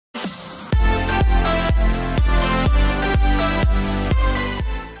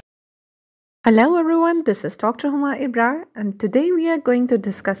Hello everyone, this is Dr. Huma Ibrar and today we are going to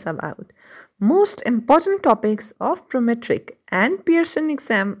discuss about most important topics of Prometric and Pearson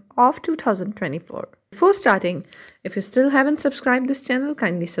exam of 2024. Before starting, if you still haven't subscribed this channel,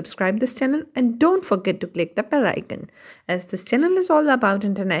 kindly subscribe this channel and don't forget to click the bell icon as this channel is all about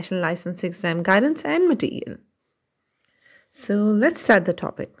international license exam guidance and material. So let's start the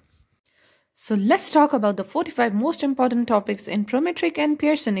topic. So let's talk about the 45 most important topics in Prometric and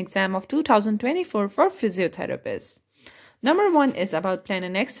Pearson exam of 2024 for physiotherapists. Number 1 is about plan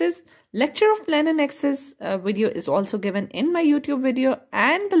and exercise. Lecture of plan and exercise video is also given in my YouTube video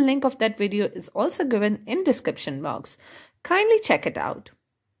and the link of that video is also given in description box. Kindly check it out.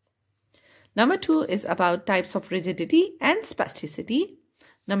 Number 2 is about types of rigidity and spasticity.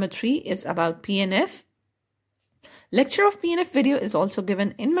 Number 3 is about PNF. Lecture of PNF video is also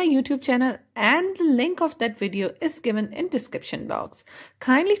given in my YouTube channel and the link of that video is given in description box.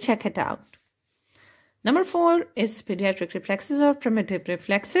 Kindly check it out. Number 4 is pediatric reflexes or primitive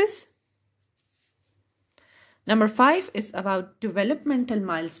reflexes. Number 5 is about developmental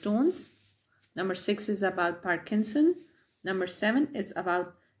milestones. Number 6 is about Parkinson. Number 7 is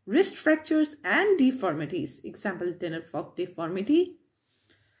about wrist fractures and deformities. Example, dinner fork deformity.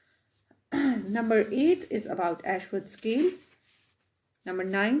 Number 8 is about Ashworth scale. Number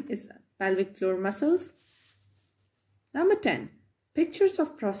 9 is pelvic floor muscles. Number 10, pictures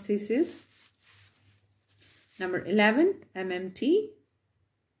of prosthesis. Number 11, MMT,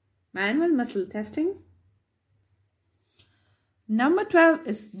 manual muscle testing. Number 12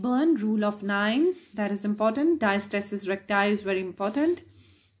 is Byrne rule of 9. That is important. Diastasis recti is very important.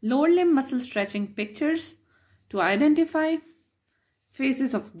 Lower limb muscle stretching pictures to identify.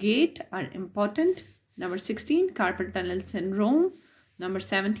 Phases of gait are important. Number 16, carpal tunnel syndrome. Number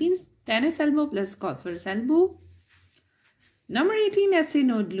 17, tennis elbow plus golfer's elbow. Number 18, SA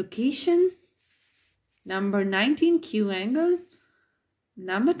node location. Number 19, Q angle.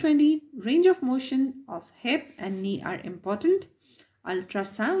 Number 20, range of motion of hip and knee are important.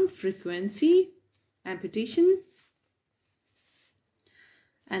 Ultrasound frequency, amputation.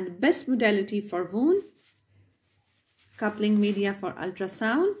 And the best modality for wound. Coupling media for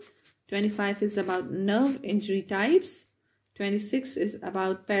ultrasound. 25 is about nerve injury types. 26 is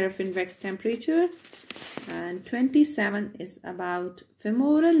about paraffin wax temperature. And 27 is about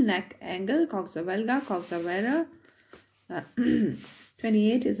femoral neck angle, coxa valga, coxa vara.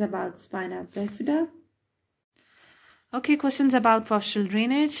 28 is about spina bifida. Okay, questions about postural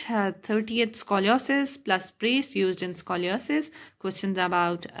drainage. 30th, scoliosis plus brace used in scoliosis. Questions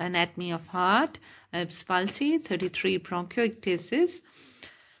about anatomy of heart. Erb's palsy. 33, bronchiectasis.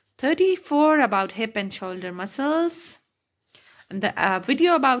 34, about hip and shoulder muscles. And the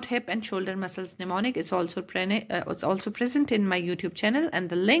video about hip and shoulder muscles mnemonic is also present in my YouTube channel, and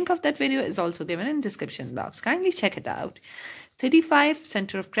the link of that video is also given in description box. Kindly check it out. 35,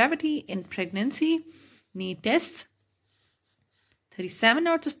 center of gravity in pregnancy. Knee tests. 37,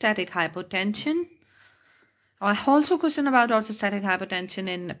 orthostatic hypotension. Also question about orthostatic hypotension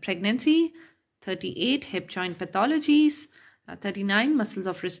in pregnancy. 38, hip joint pathologies. 39, muscles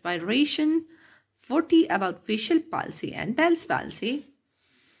of respiration. 40, about facial palsy and Bell's palsy.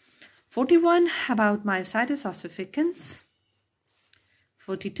 41, about myositis ossificans.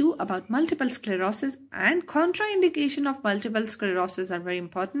 42, about multiple sclerosis and contraindication of multiple sclerosis are very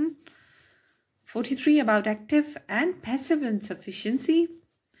important. 43, about active and passive insufficiency.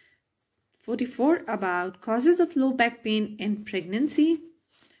 44, about causes of low back pain in pregnancy.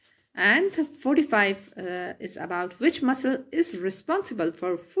 And 45 is about which muscle is responsible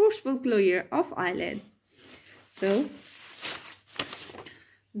for forceful closure of eyelid. So,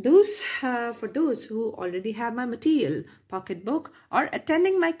 for those who already have my material, pocketbook, or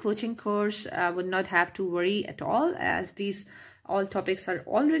attending my coaching course, would not have to worry at all, as these all topics are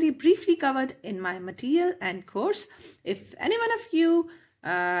already briefly covered in my material and course. If any one of you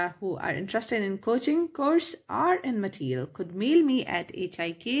who are interested in coaching course or in material could mail me at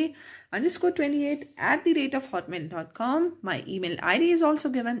hik_28@hotmail.com. My email ID is also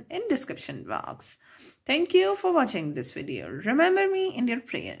given in description box. Thank you for watching this video. Remember me in your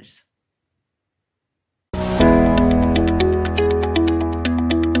prayers.